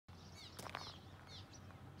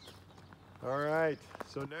All right,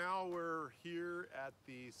 so now we're here at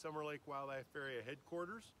the Summer Lake Wildlife Area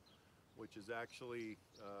headquarters, which is actually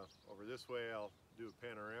over this way. I'll do a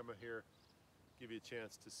panorama here, give you a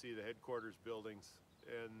chance to see the headquarters buildings.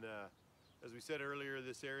 And as we said earlier,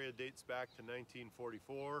 this area dates back to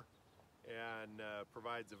 1944 and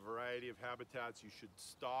provides a variety of habitats. You should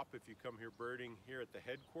stop if you come here birding here at the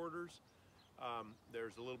headquarters.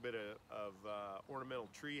 There's a little bit of ornamental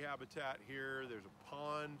tree habitat here. There's a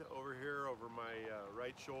pond over here over my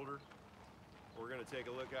right shoulder. We're going to take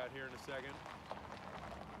a look at here in a second.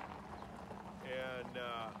 And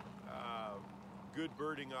good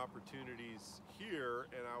birding opportunities here.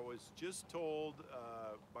 And I was just told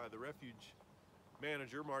by the refuge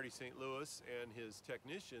manager, Marty St. Louis, and his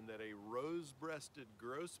technician that a rose-breasted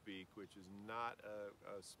grosbeak, which is not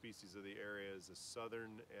a species of the area, is a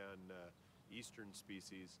southern and eastern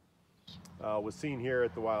species, was seen here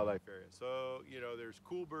at the wildlife area. So, you know, there's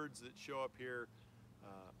cool birds that show up here,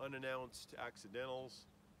 unannounced accidentals.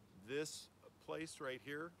 This place right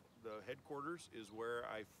here, the headquarters, is where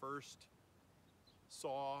I first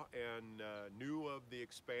saw and knew of the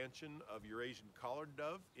expansion of Eurasian collared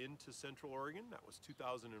dove into Central Oregon. That was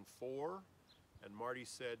 2004. And Marty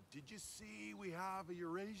said, "Did you see we have a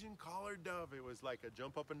Eurasian collared dove?" It was like a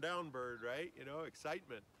jump up and down bird, right? You know,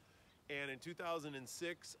 excitement. And in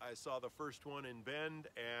 2006, I saw the first one in Bend,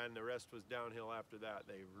 and the rest was downhill after that.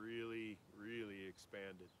 They really, really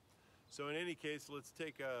expanded. So in any case, let's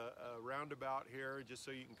take a roundabout here just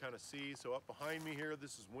so you can kind of see. So up behind me here,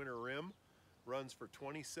 this is Winter Rim. Runs for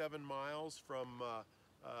 27 miles from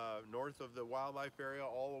north of the wildlife area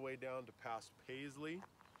all the way down to past Paisley.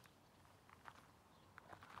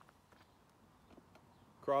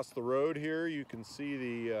 Across the road here, you can see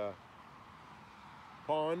the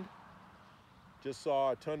pond. Just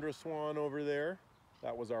saw a tundra swan over there.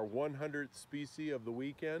 That was our 100th species of the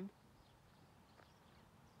weekend.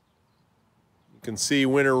 You can see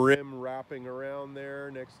Winter Rim wrapping around there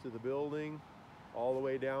next to the building, all the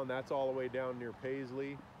way down. That's all the way down near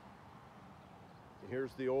Paisley.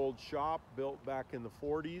 Here's the old shop built back in the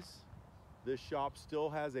 40s. This shop still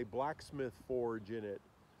has a blacksmith forge in it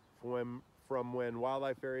from when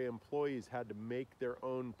wildlife area employees had to make their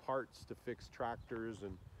own parts to fix tractors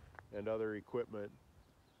and other equipment.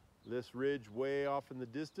 This ridge way off in the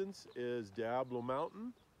distance is Diablo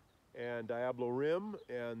Mountain and Diablo Rim,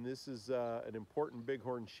 and this is an important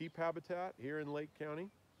bighorn sheep habitat here in Lake County.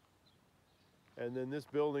 And then this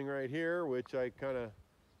building right here, which I kind of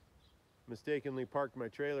mistakenly parked my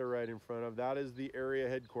trailer right in front of, that is the area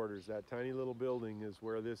headquarters. That tiny little building is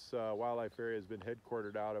where this wildlife area has been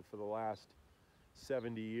headquartered out of for the last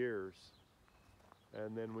 70 years.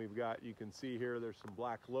 And then we've got, you can see here, there's some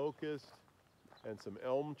black locust and some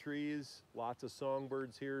elm trees, lots of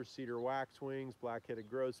songbirds here, cedar waxwings, black-headed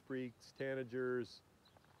grosbeaks, tanagers,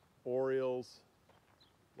 orioles,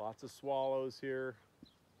 lots of swallows here.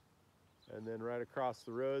 And then right across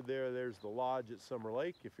the road there's the lodge at Summer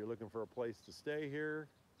Lake if you're looking for a place to stay here.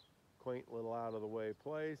 Quaint little out-of-the-way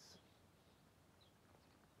place.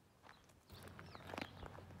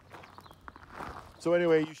 So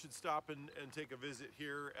anyway, you should stop and take a visit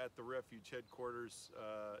here at the refuge headquarters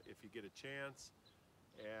if you get a chance.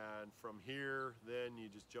 And from here, then you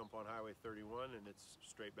just jump on Highway 31 and it's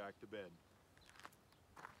straight back to Bend.